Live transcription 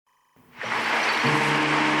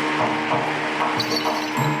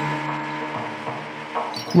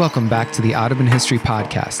Welcome back to the Audubon History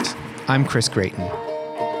Podcast. I'm Chris Grayton.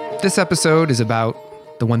 This episode is about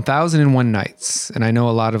the 1001 Nights, and I know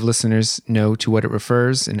a lot of listeners know to what it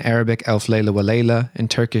refers. In Arabic, Elf Layla wa Layla, in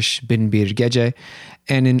Turkish, Bin Bir Gece,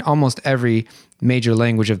 and in almost every major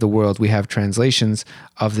language of the world, we have translations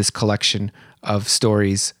of this collection of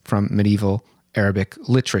stories from medieval Arabic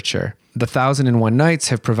literature. The 1001 Nights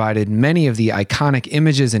have provided many of the iconic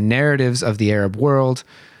images and narratives of the Arab world,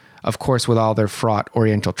 of course, with all their fraught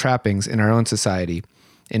Oriental trappings in our own society.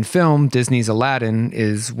 In film, Disney's Aladdin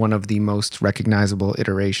is one of the most recognizable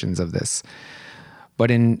iterations of this.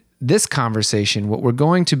 But in this conversation, what we're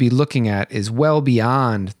going to be looking at is well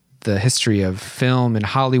beyond the history of film in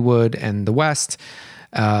Hollywood and the West,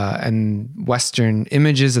 and Western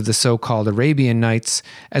images of the so-called Arabian Nights,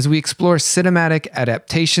 as we explore cinematic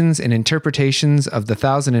adaptations and interpretations of the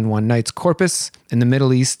 1001 Nights corpus in the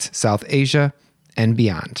Middle East, South Asia, and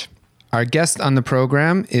beyond. Our guest on the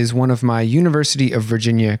program is one of my University of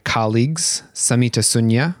Virginia colleagues, Samita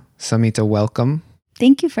Sunya. Samita, welcome.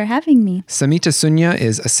 Thank you for having me. Samita Sunya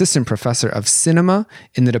is Assistant Professor of Cinema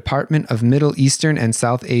in the Department of Middle Eastern and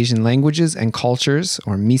South Asian Languages and Cultures,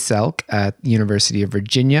 or MISELC, at the University of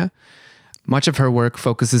Virginia. Much of her work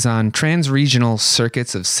focuses on trans-regional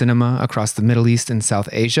circuits of cinema across the Middle East and South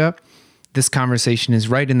Asia. This conversation is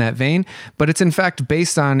right in that vein, but it's in fact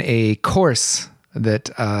based on a course that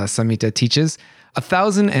Samita teaches,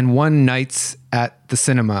 1001 Nights at the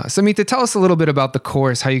Cinema. Samita, tell us a little bit about the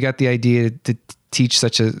course, how you got the idea to teach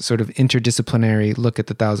such a sort of interdisciplinary look at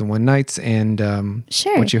the 1001 Nights, and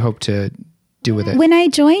what you hope to do with it. When I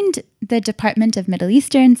joined the Department of Middle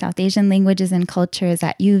Eastern, South Asian Languages and Cultures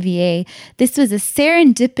at UVA, this was a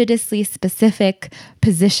serendipitously specific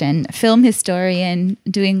position, film historian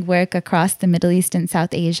doing work across the Middle East and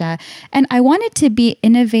South Asia. And I wanted to be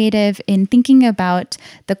innovative in thinking about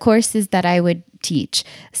the courses that I would teach.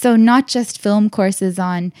 So not just film courses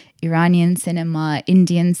on Iranian cinema,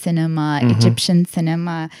 Indian cinema, Egyptian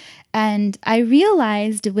cinema. And I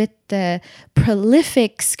realized with the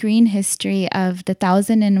prolific screen history of the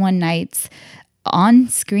 1001 Nights on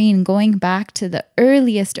screen, going back to the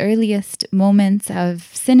earliest moments of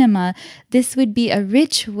cinema, this would be a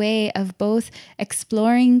rich way of both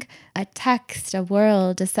exploring a text, a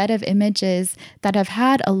world, a set of images that have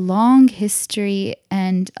had a long history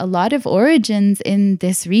and a lot of origins in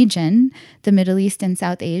this region, the Middle East and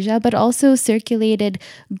South Asia, but also circulated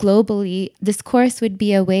globally. This course would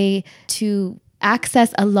be a way to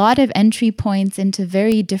access a lot of entry points into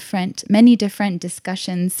many different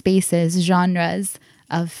discussion spaces, genres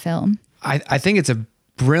of film. I think it's a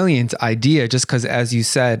brilliant idea just because, as you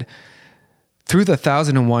said, through the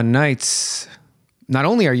 1001 Nights, not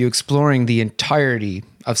only are you exploring the entirety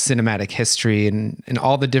of cinematic history and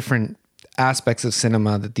all the different aspects of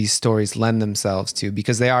cinema that these stories lend themselves to,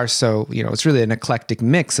 because they are so, it's really an eclectic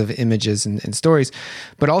mix of images and stories,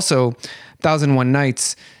 but also 1001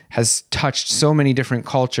 Nights has touched so many different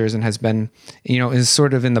cultures and has been, is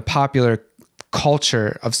sort of in the popular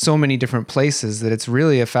culture of so many different places that it's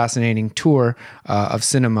really a fascinating tour of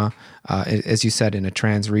cinema, as you said, in a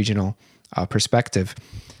trans-regional perspective.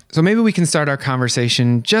 So maybe we can start our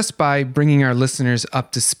conversation just by bringing our listeners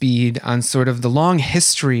up to speed on sort of the long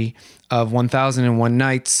history of 1001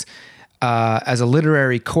 Nights as a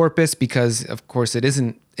literary corpus, because of course it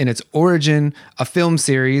isn't in its origin a film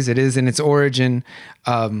series. It is in its origin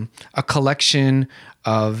a collection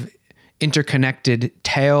of interconnected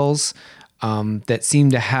tales that seem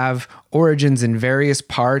to have origins in various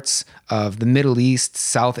parts of the Middle East,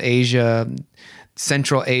 South Asia,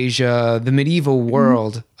 Central Asia, the medieval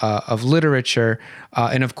world of literature,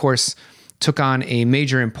 and of course took on a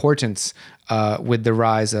major importance with the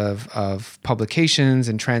rise of publications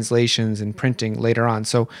and translations and printing later on.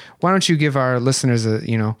 So why don't you give our listeners a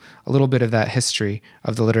little bit of that history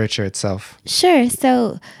of the literature itself? Sure.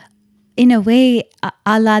 So in a way,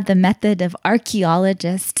 a la the method of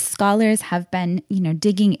archaeologists, scholars have been,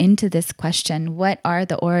 digging into this question. What are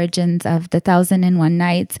the origins of the 1001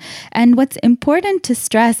 Nights? And what's important to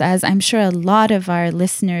stress, as I'm sure a lot of our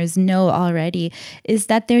listeners know already, is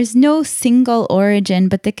that there's no single origin,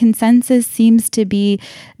 but the consensus seems to be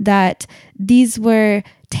that these were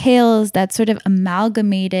tales that sort of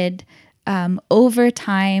amalgamated over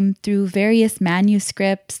time through various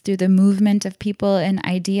manuscripts, through the movement of people and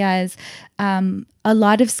ideas. A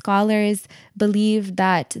lot of scholars believe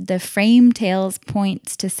that the frame tales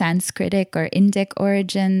points to Sanskritic or Indic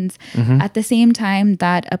origins. At the same time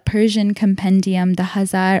that a Persian compendium, the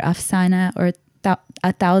Hazar Afsana or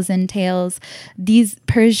 1,000 Tales, these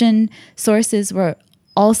Persian sources were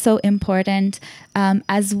also important,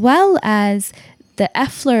 as well as the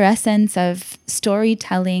efflorescence of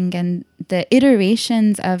storytelling and the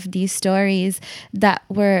iterations of these stories that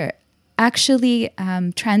were actually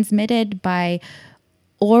transmitted by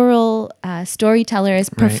oral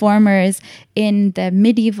storytellers, performers in the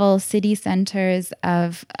medieval city centers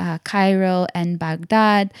of Cairo and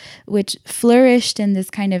Baghdad, which flourished in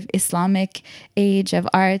this kind of Islamic age of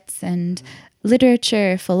arts and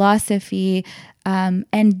literature, philosophy.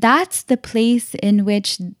 And that's the place in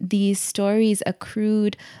which these stories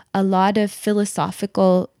accrued a lot of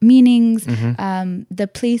philosophical meanings, the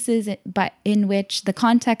places in which, the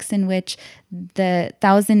context in which the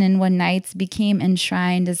 1001 Nights became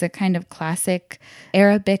enshrined as a kind of classic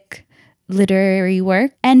Arabic literary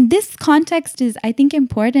work. And this context is, I think,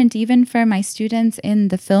 important even for my students in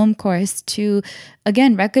the film course to,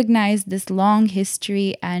 again, recognize this long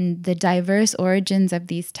history and the diverse origins of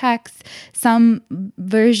these texts. Some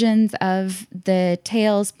versions of the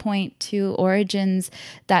tales point to origins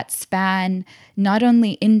that span not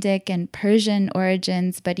only Indic and Persian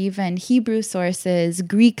origins, but even Hebrew sources,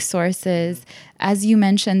 Greek sources, as you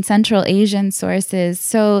mentioned, Central Asian sources.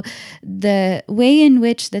 So the way in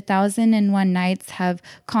which the 1001 Nights have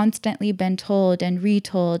constantly been told and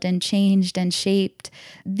retold and changed and shaped,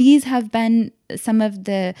 these have been some of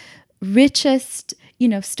the richest,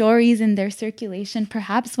 stories in their circulation,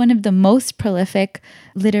 perhaps one of the most prolific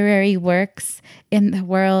literary works in the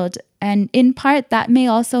world. And in part, that may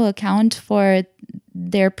also account for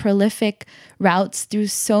their prolific routes through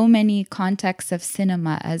so many contexts of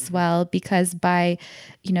cinema as well, because by,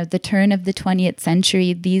 the turn of the 20th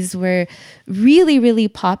century, these were really, really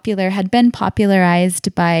popular, had been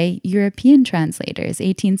popularized by European translators,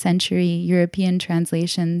 18th century European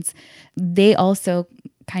translations. They also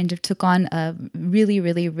kind of took on a really,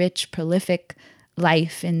 really rich, prolific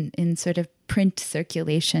life in sort of print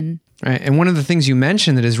circulation. Right. And one of the things you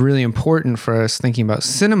mentioned that is really important for us thinking about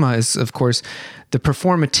cinema is, of course, the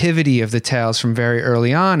performativity of the tales from very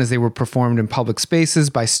early on, as they were performed in public spaces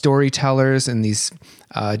by storytellers in these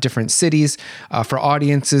different cities for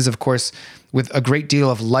audiences, of course, with a great deal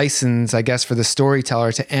of license, I guess, for the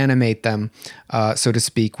storyteller to animate them, so to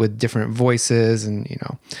speak, with different voices and,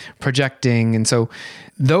 projecting. And so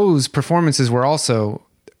those performances were also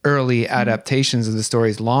early adaptations of the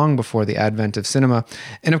stories long before the advent of cinema.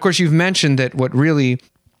 And of course, you've mentioned that what really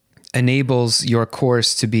enables your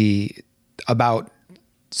course to be about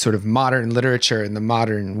sort of modern literature in the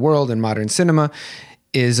modern world and modern cinema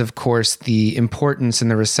is, of course, the importance and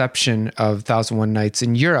the reception of 1001 Nights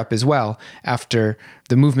in Europe as well, after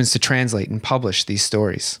the movements to translate and publish these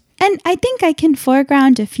stories. And I think I can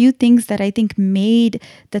foreground a few things that I think made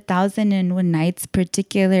the 1001 Nights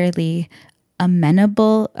particularly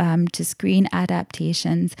amenable to screen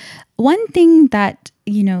adaptations. One thing that,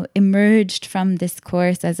 emerged from this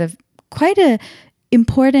course as quite a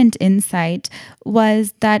important insight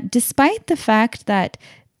was that despite the fact that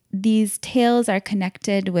these tales are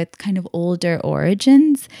connected with kind of older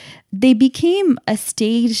origins, they became a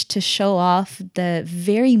stage to show off the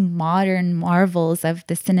very modern marvels of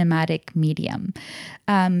the cinematic medium.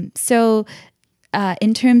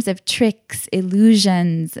 In terms of tricks,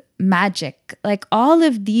 illusions, magic, like all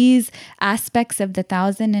of these aspects of the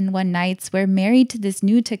 1001 Nights were married to this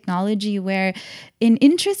new technology where, in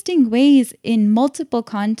interesting ways, in multiple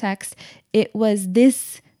contexts, it was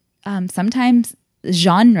this sometimes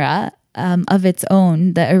genre of its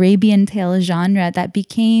own, the Arabian tale genre, that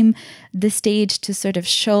became the stage to sort of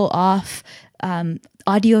show off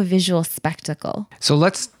audiovisual spectacle. So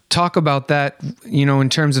let's talk about that, in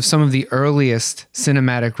terms of some of the earliest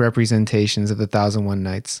cinematic representations of the 1001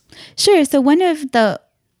 Nights. Sure. So one of the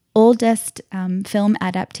oldest film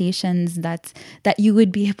adaptations that you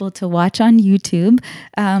would be able to watch on YouTube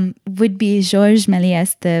would be Georges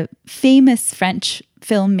Méliès, the famous French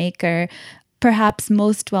filmmaker, perhaps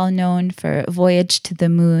most well known for Voyage to the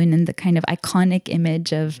Moon and the kind of iconic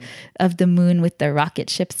image of the moon with the rocket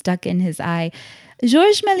ship stuck in his eye.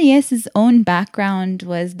 Georges Méliès' own background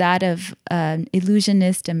was that of an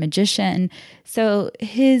illusionist, a magician. So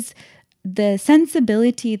the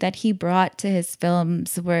sensibility that he brought to his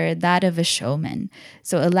films were that of a showman.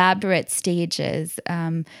 So elaborate stages,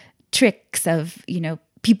 tricks of,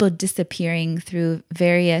 people disappearing through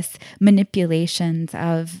various manipulations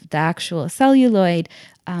of the actual celluloid,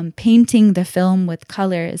 painting the film with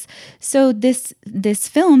colors. So this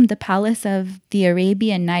film, The Palace of the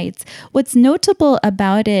Arabian Nights, what's notable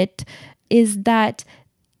about it is that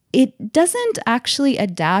it doesn't actually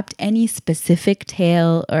adapt any specific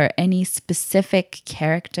tale or any specific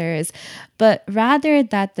characters, but rather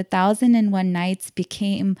that the 1001 Nights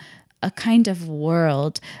became a kind of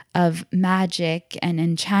world of magic and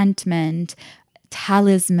enchantment,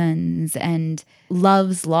 talismans and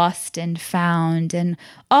loves lost and found, and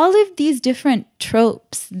all of these different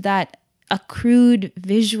tropes that accrued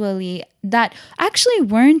visually that actually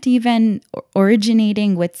weren't even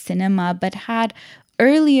originating with cinema, but had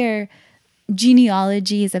earlier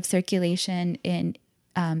genealogies of circulation in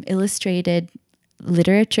illustrated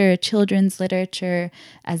literature, children's literature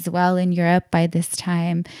as well in Europe by this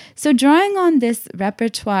time. So drawing on this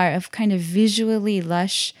repertoire of kind of visually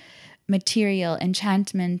lush material,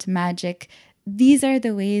 enchantment, magic, these are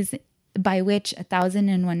the ways by which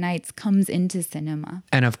 1001 Nights comes into cinema.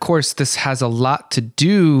 And of course, this has a lot to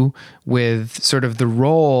do with sort of the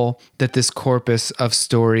role that this corpus of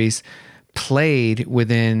stories played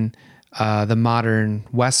within the modern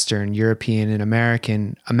Western, European, and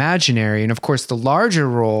American imaginary. And of course, the larger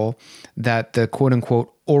role that the quote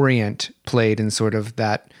unquote Orient played in sort of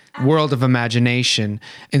that world of imagination.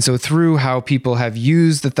 And so through how people have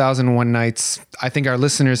used the 1001 Nights, I think our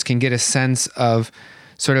listeners can get a sense of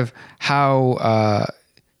sort of how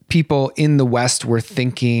people in the West were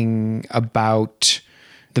thinking about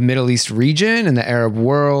the Middle East region and the Arab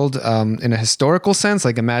world in a historical sense,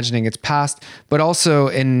 like imagining its past, but also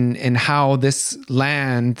in how this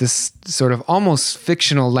land, this sort of almost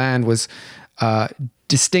fictional land, was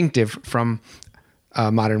distinctive from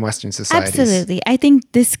modern Western societies. Absolutely. I think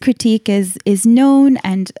this critique is known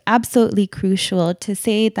and absolutely crucial to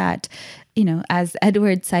say that, you know, as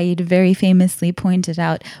Edward Said very famously pointed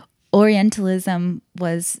out, Orientalism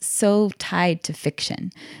was so tied to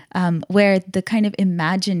fiction, where the kind of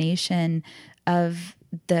imagination of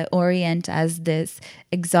the Orient as this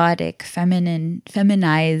exotic,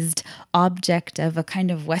 feminized object of a kind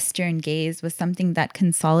of Western gaze was something that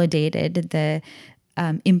consolidated the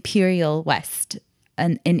imperial West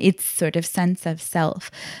and in its sort of sense of self.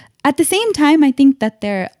 At the same time, I think that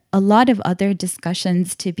there are a lot of other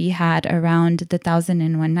discussions to be had around the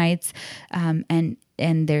 1001 Nights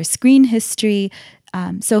and their screen history.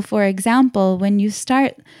 So for example, when you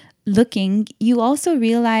start looking, you also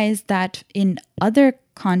realize that in other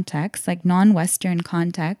contexts, like non-Western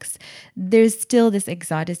contexts, there's still this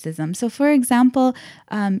exoticism. So for example,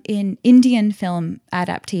 in Indian film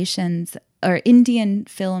adaptations or Indian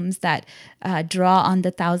films that draw on the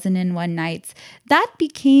 1001 Nights, that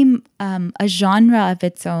became a genre of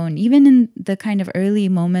its own, even in the kind of early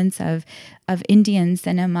moments of Indian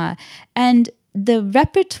cinema. And the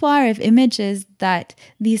repertoire of images that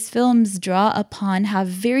these films draw upon have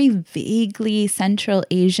very vaguely Central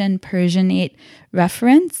Asian Persianate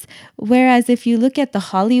reference. Whereas if you look at the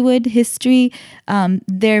Hollywood history,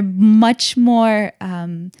 they're much more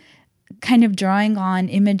kind of drawing on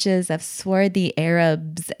images of swarthy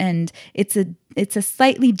Arabs, and it's a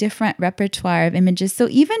slightly different repertoire of images. So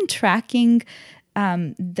even tracking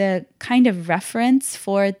the kind of reference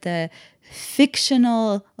for the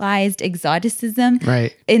fictionalized exoticism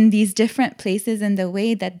in these different places and the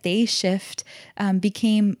way that they shift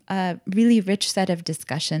became a really rich set of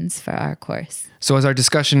discussions for our course. So as our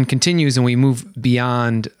discussion continues and we move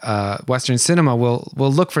beyond Western cinema, we'll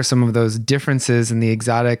look for some of those differences in the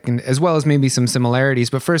exotic, and as well as maybe some similarities.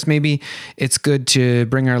 But first, maybe it's good to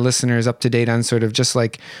bring our listeners up to date on sort of just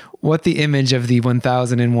like what the image of the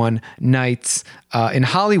 1001 Nights in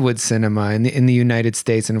Hollywood cinema in the United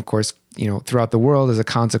States, and of course, you know, throughout the world as a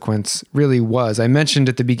consequence, really was. I mentioned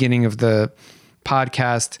at the beginning of the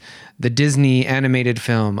podcast the Disney animated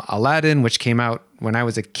film Aladdin, which came out when I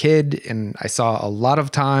was a kid and I saw a lot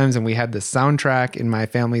of times, and we had the soundtrack in my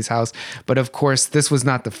family's house. But of course, this was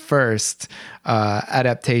not the first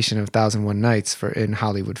adaptation of 1001 Nights in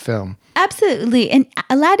Hollywood film. Absolutely. And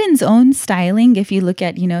Aladdin's own styling, if you look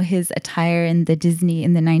at, you know, his attire in the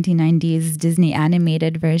 1990s Disney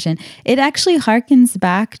animated version, it actually harkens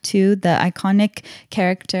back to the iconic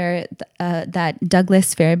character that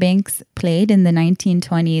Douglas Fairbanks played in the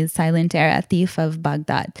 1920s silent era thief of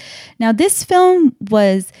Baghdad. Now, this film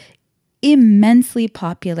was immensely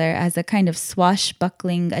popular as a kind of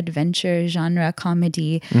swashbuckling adventure genre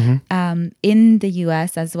comedy in the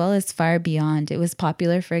US as well as far beyond. It was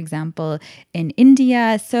popular, for example, in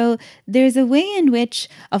India. So there's a way in which,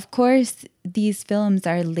 of course, these films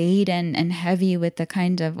are laden and heavy with the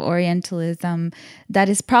kind of Orientalism that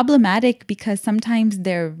is problematic because sometimes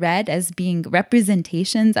they're read as being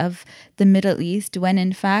representations of the Middle East when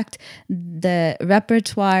in fact the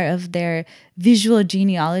repertoire of their visual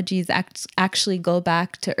genealogies actually go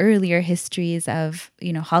back to earlier histories of,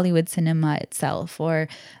 you know, Hollywood cinema itself or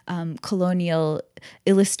colonial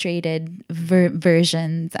illustrated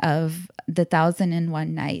versions of the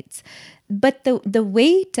 1001 Nights. But the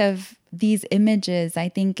weight of these images, I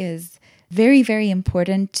think, is very, very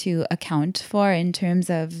important to account for in terms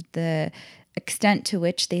of the extent to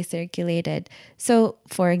which they circulated. So,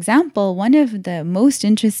 for example, one of the most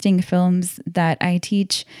interesting films that I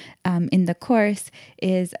teach in the course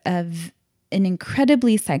is of an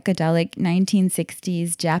incredibly psychedelic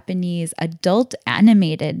 1960s Japanese adult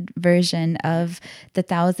animated version of The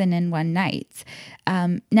 1001 Nights.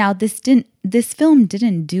 Now, this film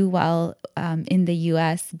didn't do well in the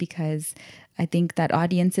US because I think that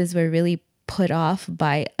audiences were really put off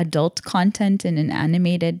by adult content in an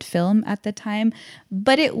animated film at the time.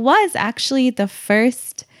 But it was actually the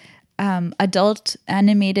first adult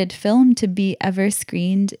animated film to be ever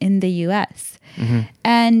screened in the US. Mm-hmm.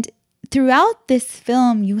 And throughout this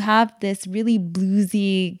film, you have this really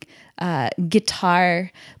bluesy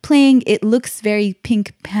guitar playing. It looks very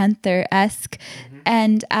Pink Panther-esque. Mm-hmm.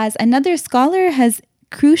 And as another scholar has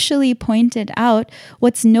crucially pointed out,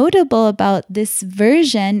 what's notable about this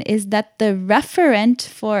version is that the referent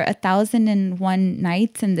for 1001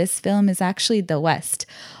 Nights in this film is actually the West.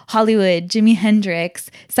 Hollywood, Jimi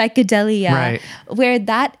Hendrix, psychedelia, right, where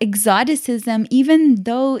that exoticism, even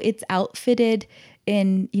though it's outfitted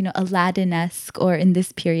in, Aladdin-esque, or in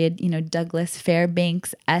this period, Douglas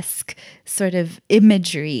Fairbanks-esque sort of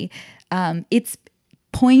imagery, it's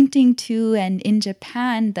pointing to, and in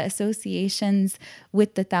Japan, the associations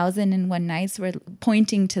with the 1001 Nights were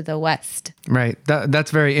pointing to the West. Right.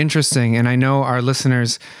 That's very interesting. And I know our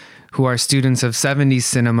listeners who are students of 70s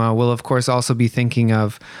cinema will, of course, also be thinking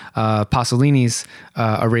of Pasolini's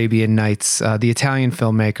Arabian Nights, the Italian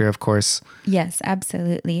filmmaker, of course. Yes,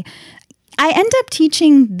 absolutely. I end up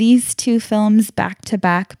teaching these two films back to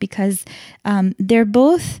back because they're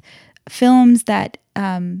both films that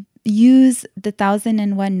use the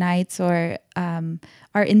 1001 Nights, or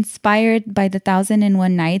are inspired by the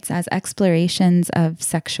 1001 Nights as explorations of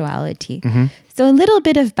sexuality. Mm-hmm. So a little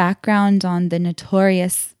bit of background on the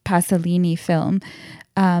notorious Pasolini film,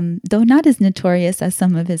 though not as notorious as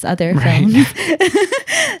some of his other films.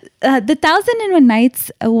 The 1001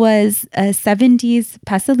 Nights was a 70s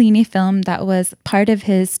Pasolini film that was part of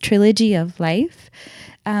his trilogy of life.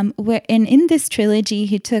 In this trilogy,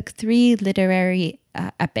 he took three literary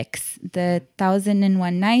epics: the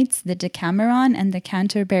 1001 Nights, the Decameron, and the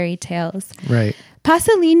Canterbury Tales. Right.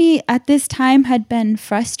 Pasolini at this time had been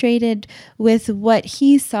frustrated with what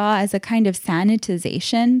he saw as a kind of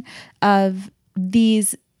sanitization of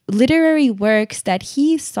these literary works that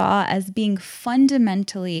he saw as being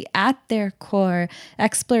fundamentally, at their core, deep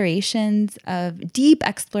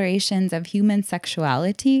explorations of human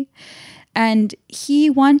sexuality. And he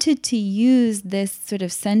wanted to use this sort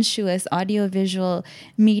of sensuous audiovisual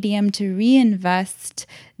medium to reinvest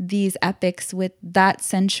these epics with that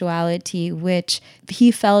sensuality, which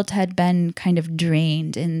he felt had been kind of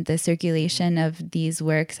drained in the circulation of these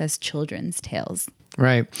works as children's tales.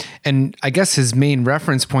 Right. And I guess his main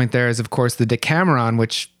reference point there is, of course, the Decameron,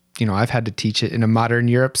 which, I've had to teach it in a Modern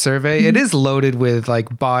Europe survey. Mm-hmm. It is loaded with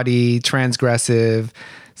like body, transgressive,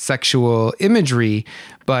 sexual imagery,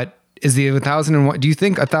 but is the 1001? Do you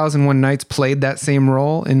think 1001 Nights played that same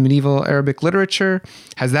role in medieval Arabic literature?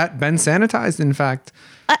 Has that been sanitized, in fact?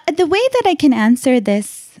 The way that I can answer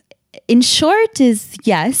this, in short, is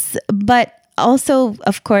yes. But also,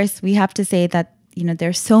 of course, we have to say that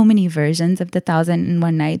there's so many versions of the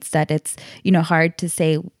 1001 Nights that it's hard to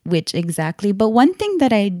say which exactly. But one thing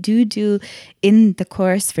that I do in the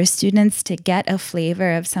course for students to get a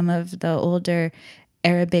flavor of some of the older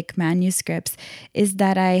Arabic manuscripts is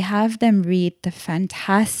that I have them read the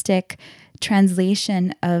fantastic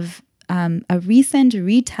translation of a recent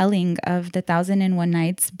retelling of the 1001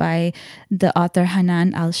 Nights by the author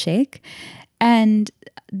Hanan Al-Sheikh. And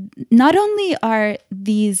not only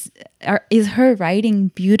is her writing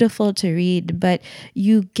beautiful to read, but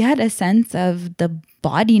you get a sense of the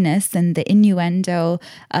bodiness and the innuendo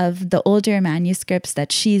of the older manuscripts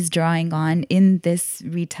that she's drawing on in this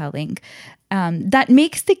retelling. That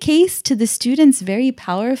makes the case to the students very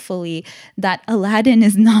powerfully that Aladdin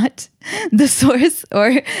is not the source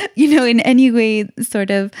or, in any way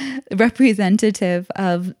sort of representative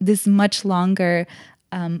of this much longer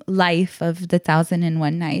life of the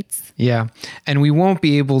 1001 Nights. Yeah. And we won't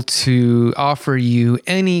be able to offer you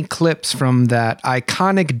any clips from that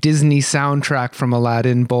iconic Disney soundtrack from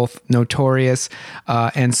Aladdin, both notorious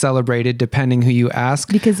and celebrated, depending who you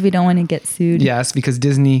ask. Because we don't want to get sued. Yes, because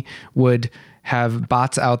Disney would have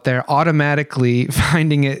bots out there automatically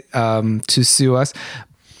finding it to sue us.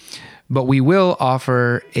 But we will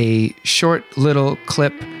offer a short little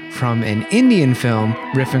clip from an Indian film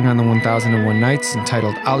riffing on the 1001 Nights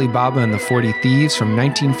entitled Ali Baba and the 40 Thieves from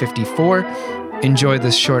 1954. Enjoy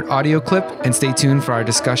this short audio clip and stay tuned for our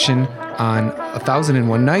discussion on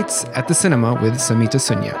 1001 Nights at the cinema with Samita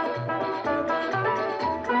Sunya.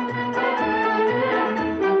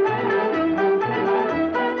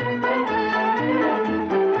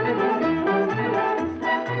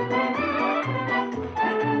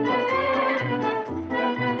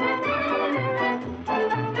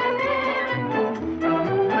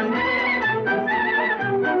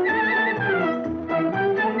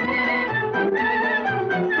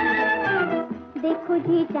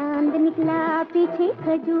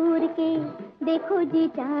 खजूर के देखो जी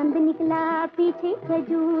चांद निकला पीछे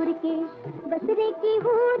खजूर के बसरे की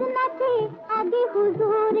हूर नाचे आगे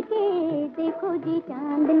हुजूर के देखो जी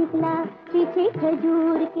चांद निकला पीछे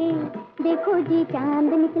खजूर के देखो जी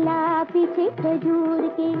चांद निकला पीछे खजूर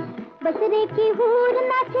के बसरे की हूर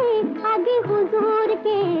नाचे आगे हुजूर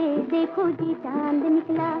के देखो जी चांद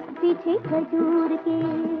निकला पीछे खजूर के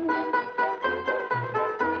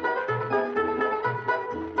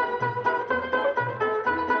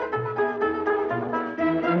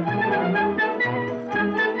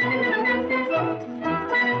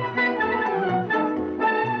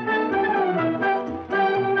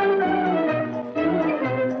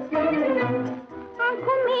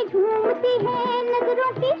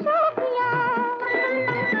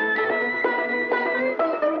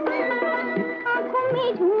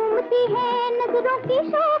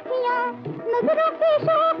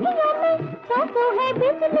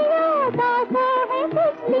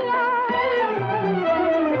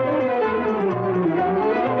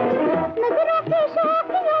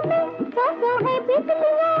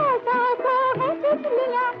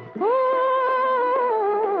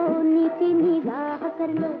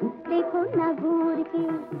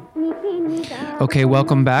Okay,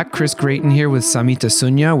 welcome back. Chris Gratton here with Samita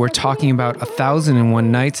Sunya. We're talking about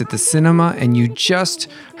 1001 Nights at the Cinema, and you just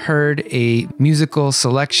heard a musical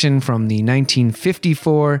selection from the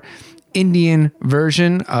 1954 Indian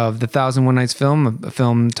version of the 1001 Nights film, a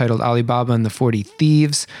film titled Ali Baba and the 40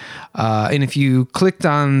 Thieves. And if you clicked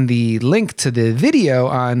on the link to the video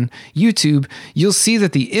on YouTube, you'll see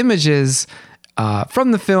that the images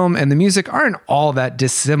from the film and the music aren't all that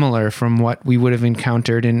dissimilar from what we would have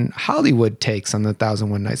encountered in Hollywood takes on the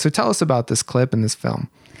 1001 Nights. So tell us about this clip and this film.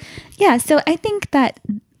 Yeah, so I think that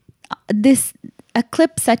a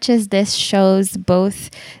clip such as this shows both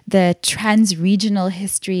the trans-regional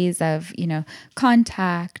histories of,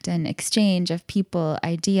 contact and exchange of people,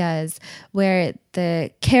 ideas, where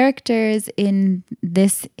the characters in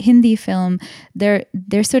this Hindi film, they're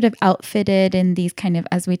sort of outfitted in these kind of,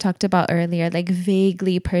 as we talked about earlier, like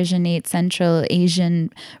vaguely Persianate Central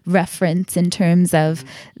Asian reference in terms of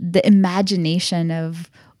the imagination of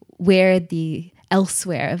where the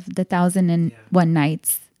elsewhere of the 1001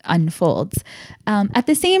 Nights unfolds. At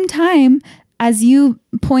the same time, as you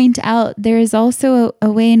point out, there is also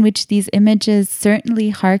a way in which these images certainly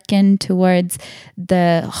hearken towards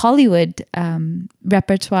the Hollywood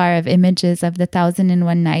repertoire of images of the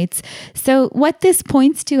 1001 Nights. So what this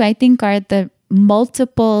points to, I think, are the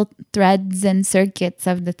multiple threads and circuits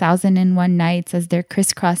of the 1001 Nights as they're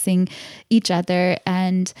crisscrossing each other,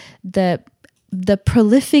 and the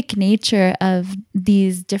prolific nature of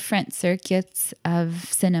these different circuits of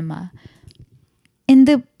cinema. In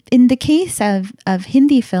the case of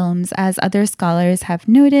Hindi films, as other scholars have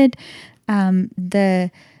noted,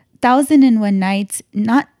 the 1001 Nights,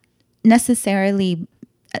 not necessarily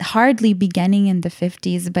hardly beginning in the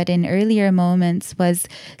 50s, but in earlier moments, was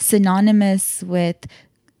synonymous with,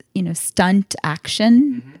 stunt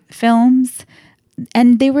action films.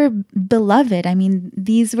 And they were beloved. I mean,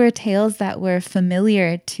 these were tales that were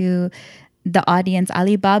familiar to the audience.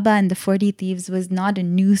 Ali Baba and the 40 Thieves was not a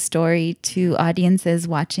new story to audiences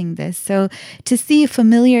watching this. So to see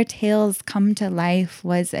familiar tales come to life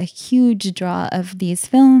was a huge draw of these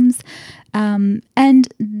films. And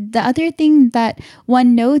the other thing that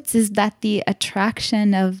one notes is that the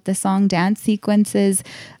attraction of the song dance sequences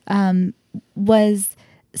was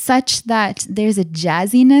such that there's a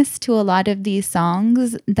jazziness to a lot of these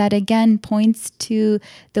songs that again points to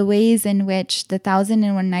the ways in which the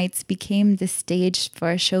 1001 Nights became the stage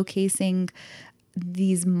for showcasing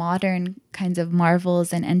these modern kinds of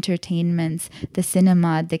marvels and entertainments, the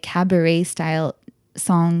cinema, the cabaret style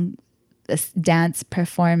song, dance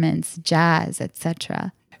performance, jazz,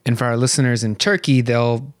 etc. And for our listeners in Turkey,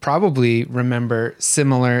 they'll probably remember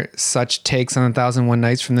similar such takes on 1001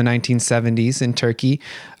 Nights from the 1970s in Turkey.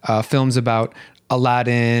 Films about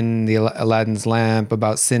Aladdin, Aladdin's Lamp,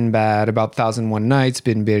 about Sinbad, about 1001 Nights,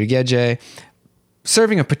 Bin Bir Gece,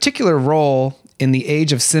 serving a particular role in the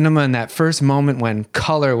age of cinema in that first moment when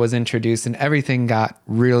color was introduced and everything got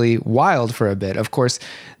really wild for a bit. Of course,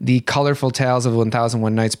 the colorful tales of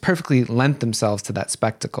 1001 Nights perfectly lent themselves to that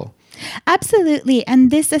spectacle. Absolutely. And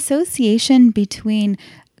this association between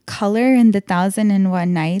color in the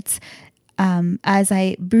 1001 Nights, as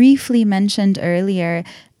I briefly mentioned earlier,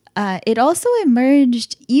 it also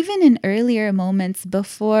emerged even in earlier moments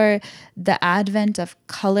before the advent of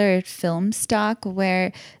colored film stock,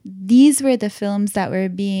 where these were the films that were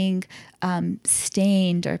being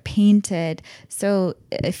stained or painted. So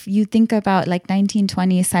if you think about like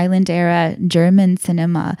 1920 silent era German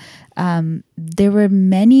cinema, there were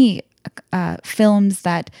many films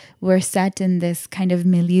that were set in this kind of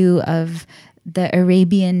milieu of the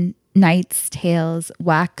Arabian Nights tales,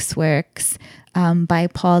 waxworks, by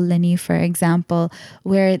Paul Linney, for example,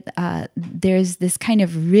 where there's this kind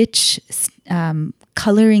of rich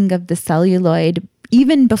coloring of the celluloid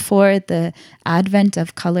even before the advent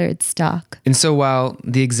of colored stock. And so while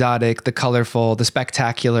the exotic, the colorful, the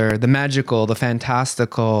spectacular, the magical, the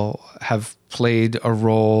fantastical have played a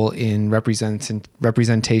role in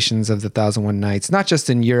representations of the 1001 Nights, not just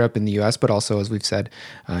in Europe and the US, but also, as we've said,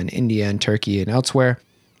 in India and Turkey and elsewhere,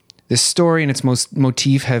 this story and its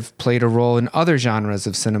motif have played a role in other genres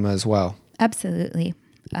of cinema as well. Absolutely.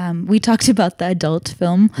 We talked about the adult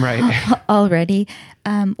film already.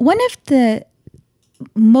 One of the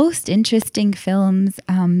most interesting films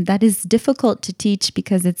that is difficult to teach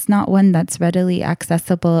because it's not one that's readily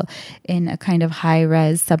accessible in a kind of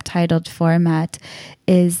high-res subtitled format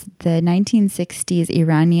is the 1960s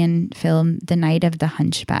Iranian film, The Night of the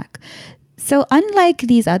Hunchback. So unlike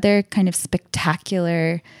these other kind of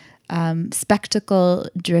spectacular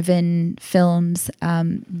spectacle-driven films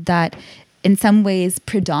that in some ways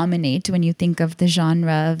predominate when you think of the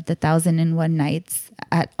genre of the 1001 Nights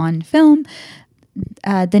on film,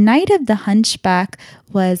 The Night of the Hunchback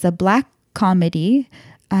was a black comedy,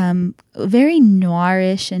 very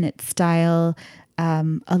noirish in its style,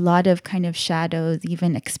 a lot of kind of shadows,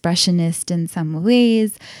 even expressionist in some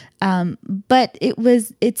ways. But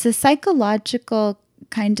it's a psychological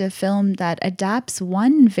kind of film that adapts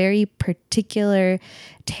one very particular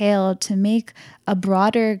tale to make a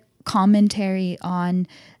broader commentary on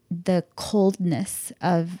the coldness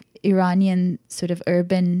of Iranian sort of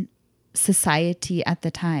urban society at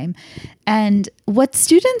the time. And what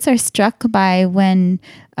students are struck by when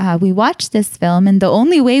we watch this film, and the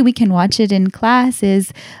only way we can watch it in class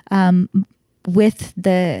is with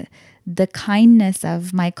the kindness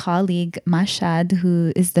of my colleague Mashad,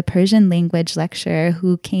 who is the Persian language lecturer,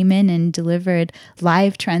 who came in and delivered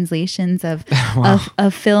live translations of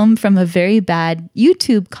a film from a very bad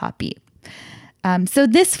YouTube copy. So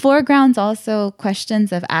this foregrounds also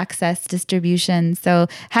questions of access distribution. So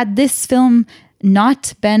had this film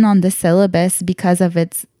not been on the syllabus because of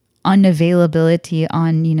its unavailability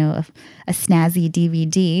on, a snazzy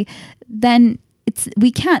DVD, then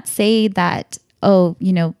we can't say that,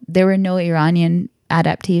 there were no Iranian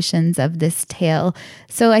adaptations of this tale.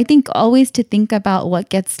 So I think always to think about what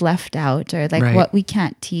gets left out or what we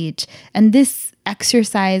can't teach. And this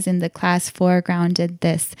exercise in the class foregrounded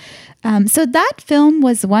this. So that film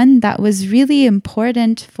was one that was really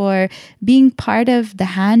important for being part of the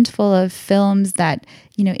handful of films that,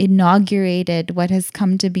 inaugurated what has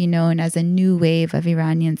come to be known as a new wave of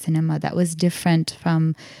Iranian cinema that was different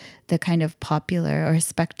from the kind of popular or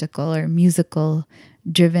spectacle or musical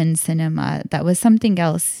driven cinema. That was something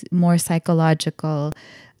else, more psychological,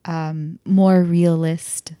 more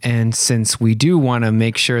realist. And since we do want to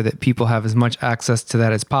make sure that people have as much access to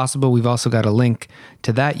that as possible, we've also got a link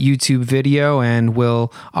to that YouTube video, and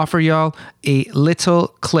we'll offer y'all a little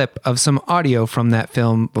clip of some audio from that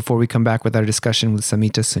film before we come back with our discussion with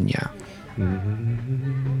Samita Sunya.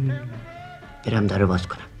 برم درو باز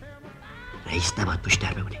کنم. رئیس نباید پشت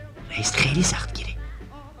در بمونه. رئیس خیلی سخت گیره.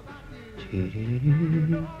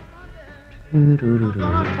 این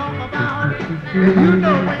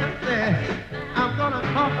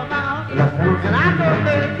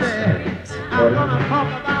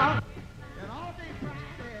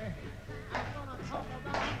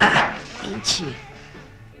چیه؟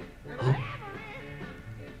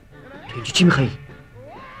 تو اینجا چی میخوایی؟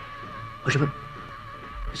 باشو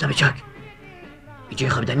بزن به چاک. اینجای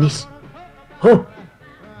خوابیدن نیست.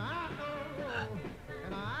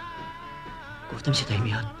 گفتم صدایی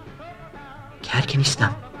میاد که هر که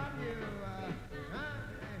نیستم.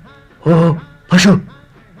 پاشو.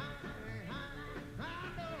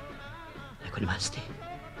 نکنیم هسته.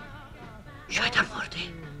 شاید هم مرده.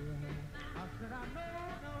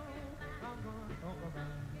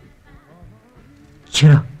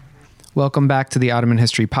 چرا؟ Welcome back to the Ottoman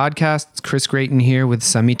History Podcast. It's Chris Grayton here with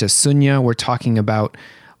Samita Sunya. We're talking about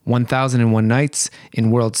 1001 Nights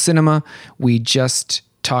in world cinema. We just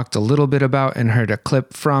talked a little bit about and heard a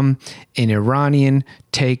clip from an Iranian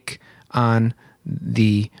take on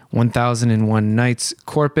the 1001 Nights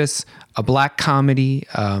corpus, a black comedy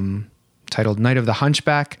titled Night of the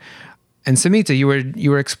Hunchback, And Samita,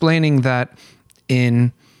 you were explaining that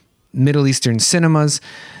in Middle Eastern cinemas,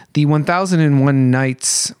 the 1001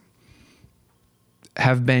 Nights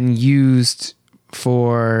have been used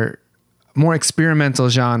for more experimental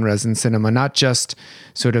genres in cinema, not just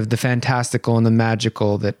sort of the fantastical and the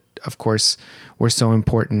magical that, of course, were so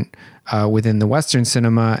important within the Western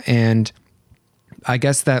cinema. And I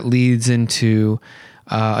guess that leads into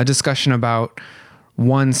a discussion about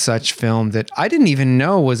one such film that I didn't even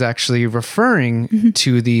know was actually referring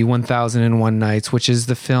to the 1001 Nights, which is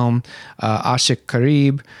the film Ashik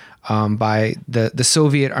Karib, by the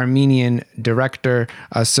Soviet Armenian director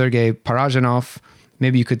Sergei Parajanov.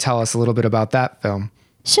 Maybe you could tell us a little bit about that film.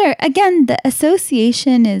 Sure. Again, the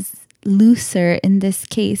association is looser in this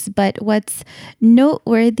case, but what's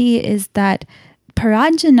noteworthy is that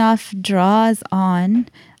Parajanov draws on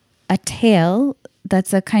a tale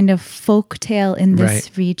that's a kind of folk tale in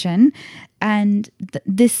this region. And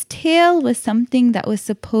this tale was something that was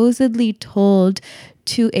supposedly told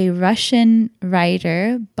to a Russian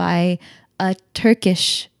writer by a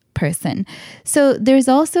Turkish person. So there's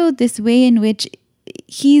also this way in which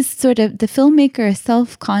he's sort of, the filmmaker is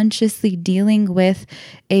self-consciously dealing with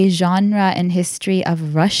a genre and history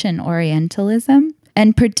of Russian Orientalism.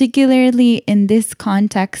 And particularly in this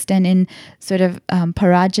context and in sort of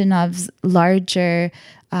Parajanov's larger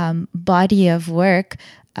body of work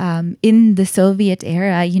in the Soviet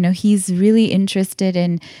era, he's really interested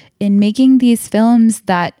in making these films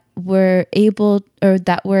that were able, or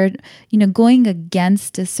that were, going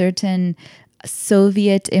against a certain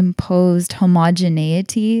Soviet imposed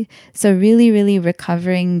homogeneity. So really, really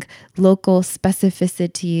recovering local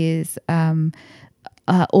specificities,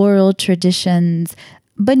 oral traditions,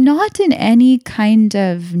 but not in any kind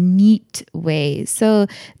of neat way. So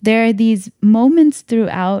there are these moments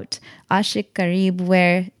throughout Ashik Karib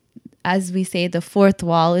where, as we say, the fourth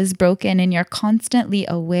wall is broken and you're constantly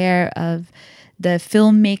aware of the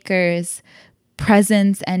filmmaker's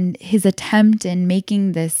presence and his attempt in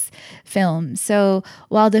making this film. So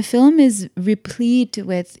while the film is replete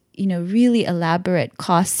with, really elaborate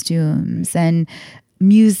costumes and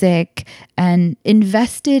music and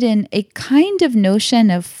invested in a kind of notion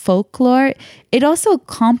of folklore, it also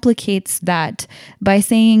complicates that by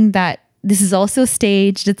saying that this is also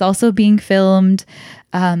staged, it's also being filmed,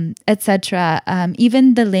 etc.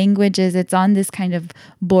 Even the languages, it's on this kind of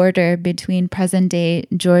border between present-day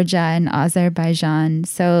Georgia and Azerbaijan.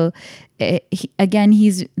 So again,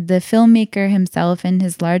 he's the filmmaker himself, and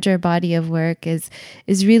his larger body of work is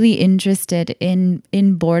really interested in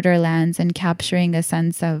borderlands and capturing a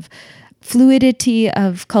sense of fluidity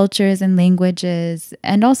of cultures and languages,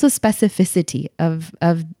 and also specificity of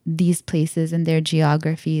these places and their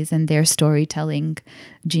geographies and their storytelling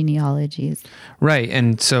genealogies. Right.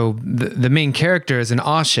 And so the main character is an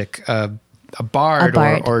ashik, a bard.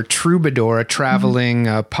 Or troubadour, a traveling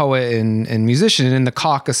poet and musician. And in the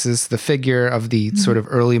Caucasus, the figure of the sort of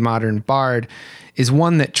early modern bard is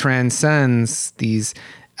one that transcends these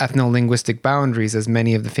ethno-linguistic boundaries, as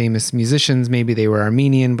many of the famous musicians, maybe they were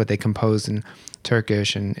Armenian, but they composed in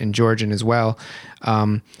Turkish and Georgian as well.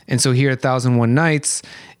 And so here 1001 Nights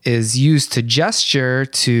is used to gesture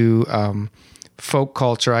to folk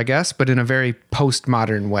culture, I guess, but in a very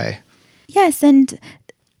postmodern way. Yes, and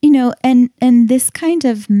and this kind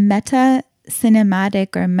of meta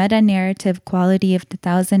cinematic or meta narrative quality of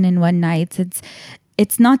 1001 Nights,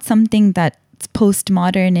 it's not something that's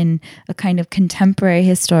postmodern in a kind of contemporary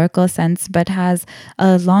historical sense, but has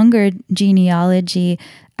a longer genealogy,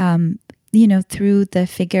 through the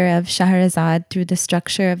figure of Shahrazad, through the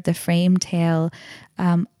structure of the frame tale.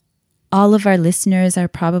 All of our listeners are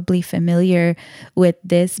probably familiar with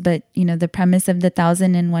this, but the premise of the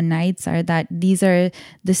 1001 Nights are that these are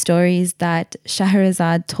the stories that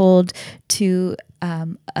Shahrazad told to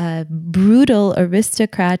a brutal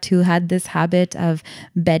aristocrat who had this habit of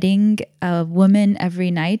bedding a woman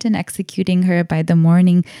every night and executing her by the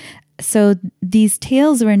morning. So these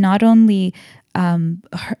tales were not only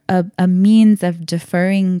a means of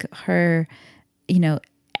deferring her,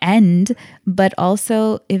 end, but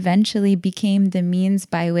also eventually became the means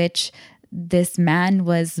by which this man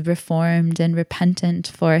was reformed and repentant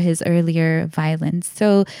for his earlier violence.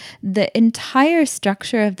 So the entire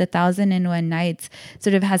structure of the 1001 Nights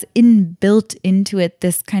sort of has inbuilt into it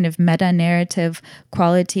this kind of meta-narrative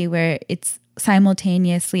quality where it's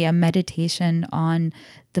simultaneously a meditation on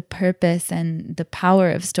the purpose and the power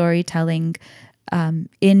of storytelling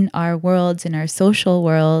in our worlds, in our social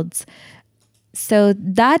worlds. So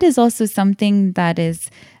that is also something that is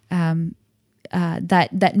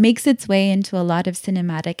that makes its way into a lot of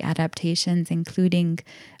cinematic adaptations, including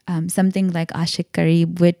something like Ashiq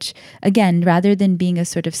Kareeb, which, again, rather than being a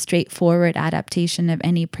sort of straightforward adaptation of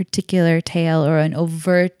any particular tale or an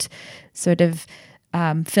overt sort of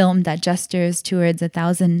film that gestures towards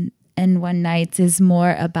 1,001 Nights, is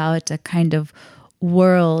more about a kind of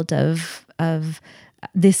world of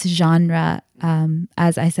this genre,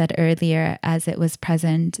 as I said earlier, as it was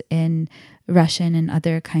present in Russian and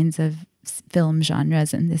other kinds of film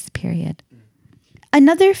genres in this period.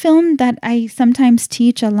 Another film that I sometimes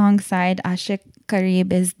teach alongside Ashiq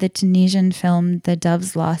Kareeb is the Tunisian film, The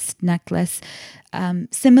Dove's Lost Necklace.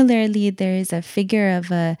 Similarly, there is a figure of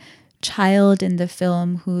a child in the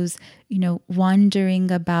film who's,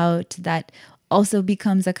 wandering about, that also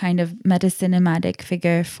becomes a kind of metacinematic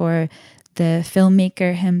figure for the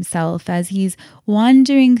filmmaker himself, as he's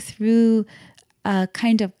wandering through a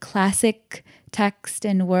kind of classic text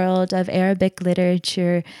and world of Arabic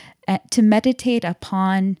literature to meditate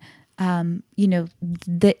upon,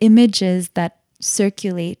 the images that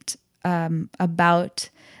circulate about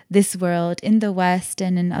this world in the West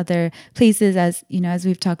and in other places, as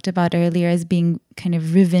we've talked about earlier, as being kind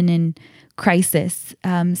of riven in crisis.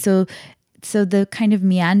 So the kind of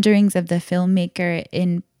meanderings of the filmmaker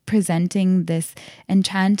in presenting this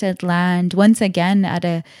enchanted land, once again at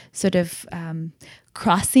a sort of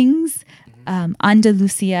crossings.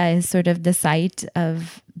 Andalusia is sort of the site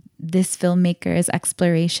of this filmmaker's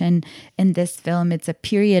exploration in this film. It's a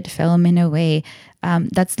period film in a way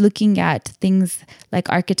that's looking at things like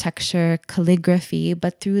architecture, calligraphy,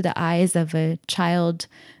 but through the eyes of a child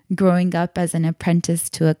growing up as an apprentice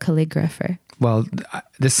to a calligrapher. Well,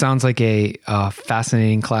 this sounds like a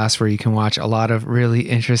fascinating class where you can watch a lot of really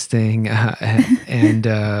interesting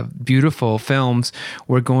and beautiful films.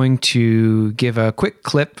 We're going to give a quick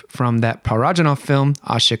clip from that Parajanov film,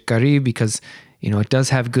 Ashiq Kareeb, because it does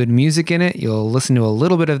have good music in it. You'll listen to a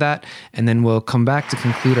little bit of that, and then we'll come back to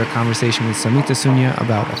conclude our conversation with Samita Sunya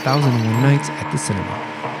about 1,001 Nights at the Cinema.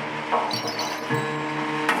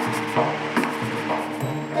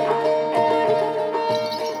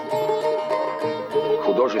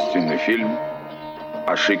 Художественный фильм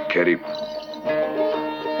 «Ашик Кариб»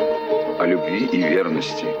 о любви и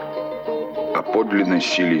верности, о подлинной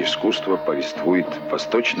силе искусства повествует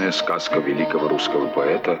восточная сказка великого русского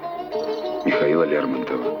поэта Михаила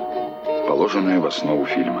Лермонтова, положенная в основу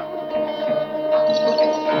фильма.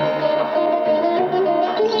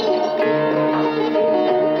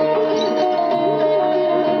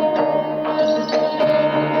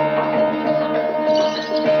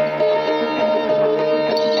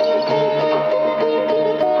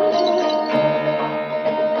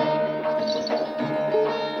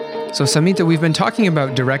 So Samita, we've been talking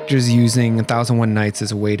about directors using 1,001 Nights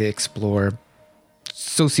as a way to explore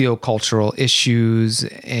sociocultural issues,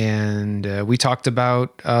 and we talked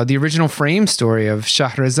about the original frame story of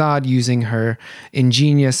Shahrazad using her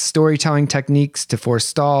ingenious storytelling techniques to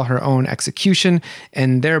forestall her own execution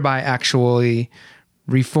and thereby actually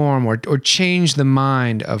reform or change the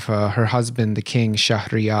mind of her husband, the king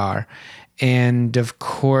Shahryar. And of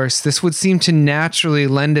course, this would seem to naturally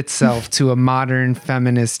lend itself to a modern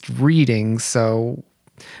feminist reading. So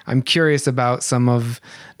I'm curious about some of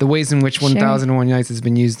the ways in which 1,001 Nights has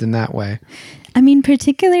been used in that way. I mean,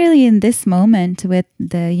 particularly in this moment with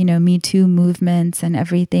the, Me Too movements and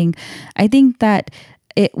everything, I think that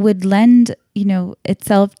it would lend,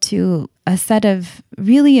 itself to a set of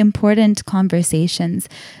really important conversations.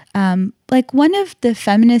 Like one of the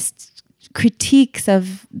feminist critiques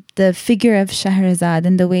of the figure of Shahrazad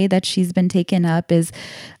and the way that she's been taken up is,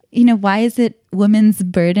 why is it women's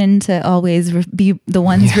burden to always be the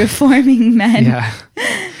ones reforming men?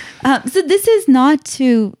 Yeah. So this is not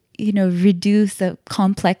to, reduce a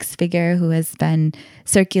complex figure who has been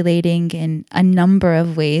circulating in a number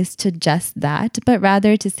of ways to just that, but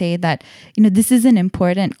rather to say that, this is an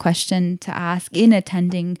important question to ask in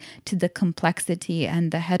attending to the complexity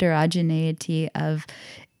and the heterogeneity of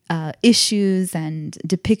issues and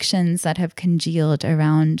depictions that have congealed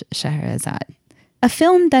around Shahrazad. A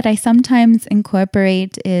film that I sometimes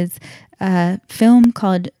incorporate is a film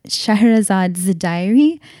called Shahrazad's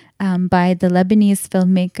Diary by the Lebanese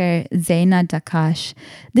filmmaker Zeina Dakash.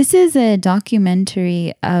 This is a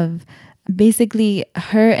documentary of basically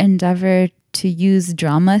her endeavor to use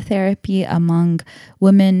drama therapy among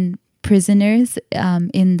women prisoners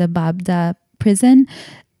in the Babda prison.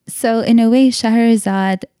 So in a way,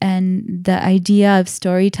 Shahrazad and the idea of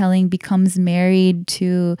storytelling becomes married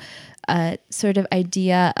to a sort of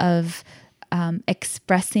idea of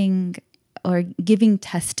expressing or giving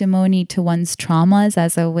testimony to one's traumas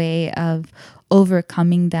as a way of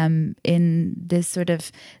overcoming them in this sort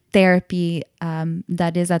of therapy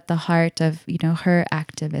that is at the heart of, her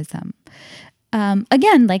activism.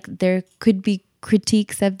 Again, like there could be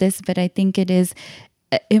critiques of this, but I think it is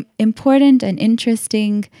important and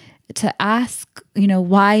interesting to ask,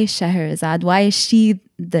 why Scheherazade? Why is she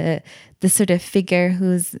the sort of figure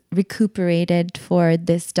who's recuperated for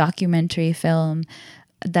this documentary film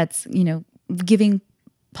that's, giving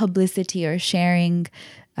publicity or sharing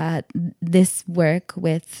this work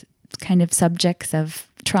with kind of subjects of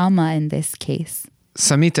trauma in this case?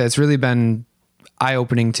 Samita, it's really been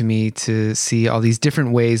eye-opening to me to see all these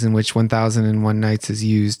different ways in which 1001 Nights is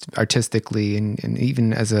used artistically and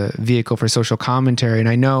even as a vehicle for social commentary. And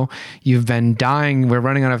I know you've been dying, we're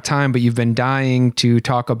running out of time, but you've been dying to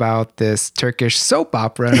talk about this Turkish soap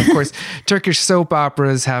opera. And of course, Turkish soap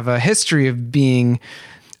operas have a history of being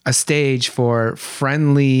a stage for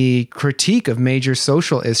friendly critique of major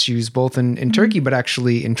social issues, both in Turkey, but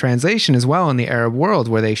actually in translation as well in the Arab world,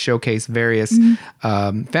 where they showcase various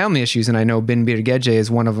family issues. And I know Bin Bir Gece is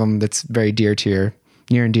one of them that's very near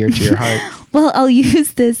and dear to your heart. Well, I'll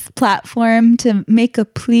use this platform to make a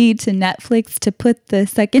plea to Netflix to put the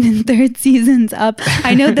second and third seasons up.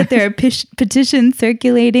 I know that there are petitions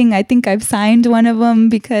circulating. I think I've signed one of them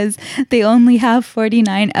because they only have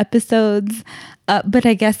 49 episodes. But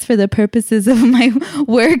I guess for the purposes of my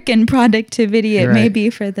work and productivity, it may be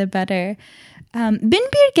for the better. Bin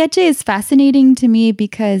Bir Gece is fascinating to me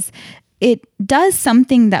because it does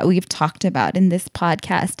something that we've talked about in this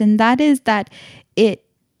podcast, and that is that it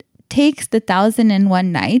takes the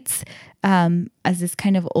 1001 Nights as this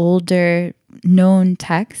kind of older known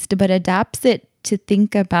text, but adapts it to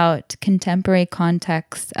think about contemporary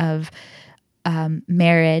contexts of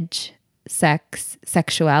marriage, sex,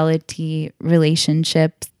 sexuality,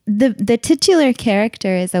 relationships. The titular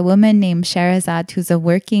character is a woman named Scheherazade who's a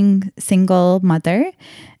working single mother.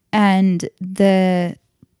 And the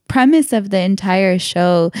premise of the entire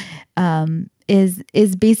show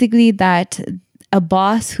is basically that a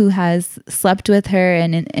boss who has slept with her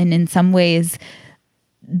and in some ways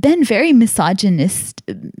been very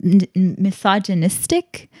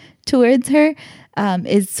misogynistic towards her,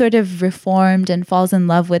 is sort of reformed and falls in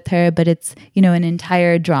love with her, but it's, an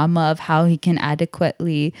entire drama of how he can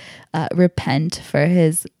adequately repent for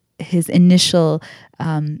his initial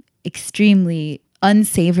extremely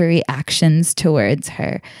unsavory actions towards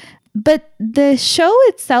her. But the show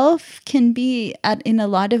itself can be, in a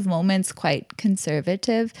lot of moments, quite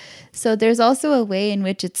conservative. So there's also a way in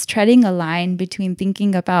which it's treading a line between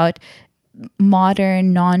thinking about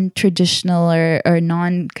modern, non-traditional or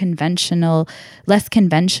non-conventional, less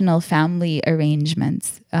conventional family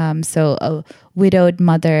arrangements. So a widowed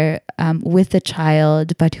mother with a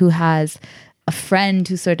child, but who has a friend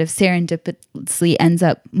who sort of serendipitously ends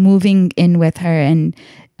up moving in with her and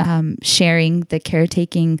sharing the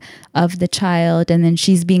caretaking of the child. And then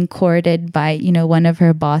she's being courted by, one of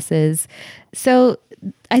her bosses. So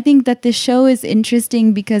I think that the show is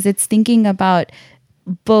interesting because it's thinking about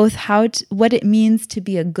both what it means to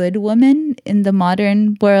be a good woman in the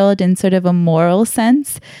modern world in sort of a moral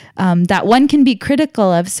sense, that one can be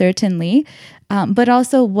critical of, certainly, but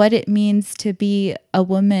also what it means to be a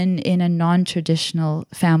woman in a non-traditional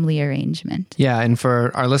family arrangement. Yeah, and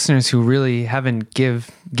for our listeners who really haven't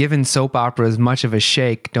given soap operas much of a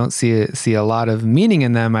shake, don't see a lot of meaning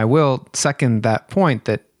in them, I will second that point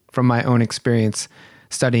that from my own experience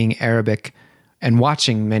studying Arabic and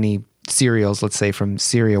watching many serials, let's say from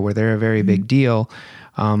Syria, where they're a very big deal,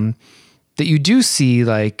 that you do see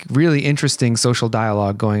like really interesting social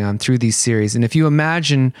dialogue going on through these series. And if you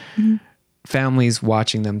imagine families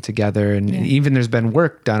watching them together, and even there's been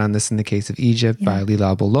work done on this in the case of Egypt by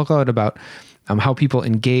Lila Abou-Lughod about how people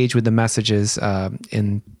engage with the messages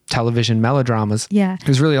in television melodramas. Yeah.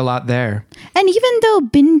 There's really a lot there. And even though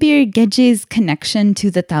Bin Bir Gece's connection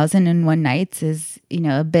to the 1001 Nights is,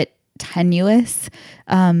 a bit tenuous,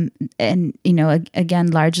 and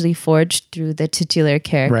again largely forged through the titular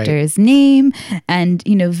character's name, and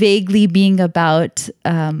vaguely being about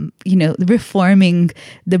reforming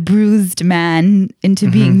the bruised man into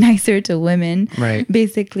being nicer to women,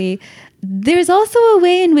 basically. There's also a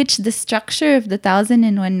way in which the structure of the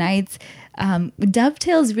 1001 Nights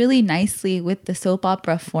dovetails really nicely with the soap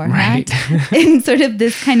opera format in sort of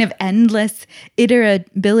this kind of endless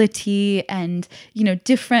iterability and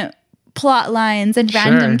different plot lines and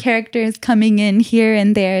random characters coming in here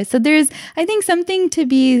and there. So there's, I think, something to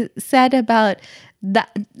be said about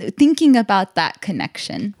thinking about that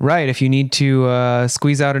connection. Right. If you need to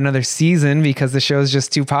squeeze out another season because the show's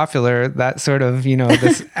just too popular, that sort of,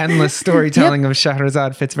 this endless storytelling of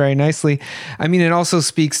Shahrazad fits very nicely. I mean, it also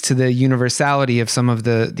speaks to the universality of some of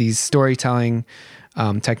these storytelling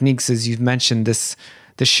techniques. As you've mentioned, this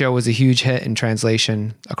show was a huge hit in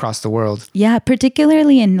translation across the world. Yeah,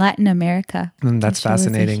 particularly in Latin America. That's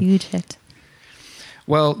fascinating. Was a huge hit.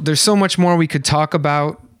 Well, there's so much more we could talk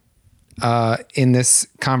about in this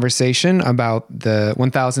conversation about the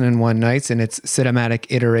 1001 Nights and its cinematic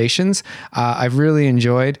iterations. I've really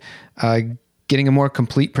enjoyed getting a more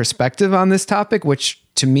complete perspective on this topic, which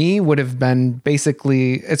to me would have been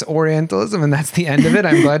basically it's Orientalism, and that's the end of it.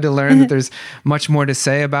 I'm glad to learn that there's much more to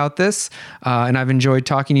say about this, and I've enjoyed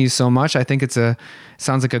talking to you so much. I think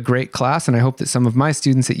sounds like a great class, and I hope that some of my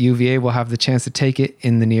students at UVA will have the chance to take it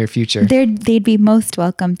in the near future. They'd be most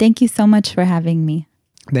welcome. Thank you so much for having me.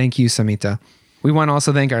 Thank you, Samita. We want to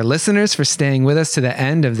also thank our listeners for staying with us to the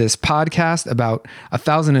end of this podcast about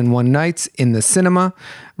 1001 Nights in the cinema.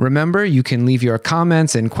 Remember, you can leave your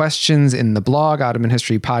comments and questions in the blog,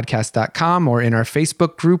 OttomanHistoryPodcast.com, or in our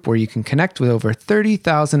Facebook group where you can connect with over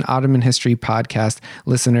 30,000 Ottoman History Podcast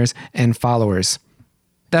listeners and followers.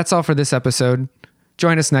 That's all for this episode.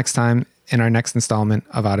 Join us next time in our next installment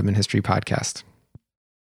of Ottoman History Podcast.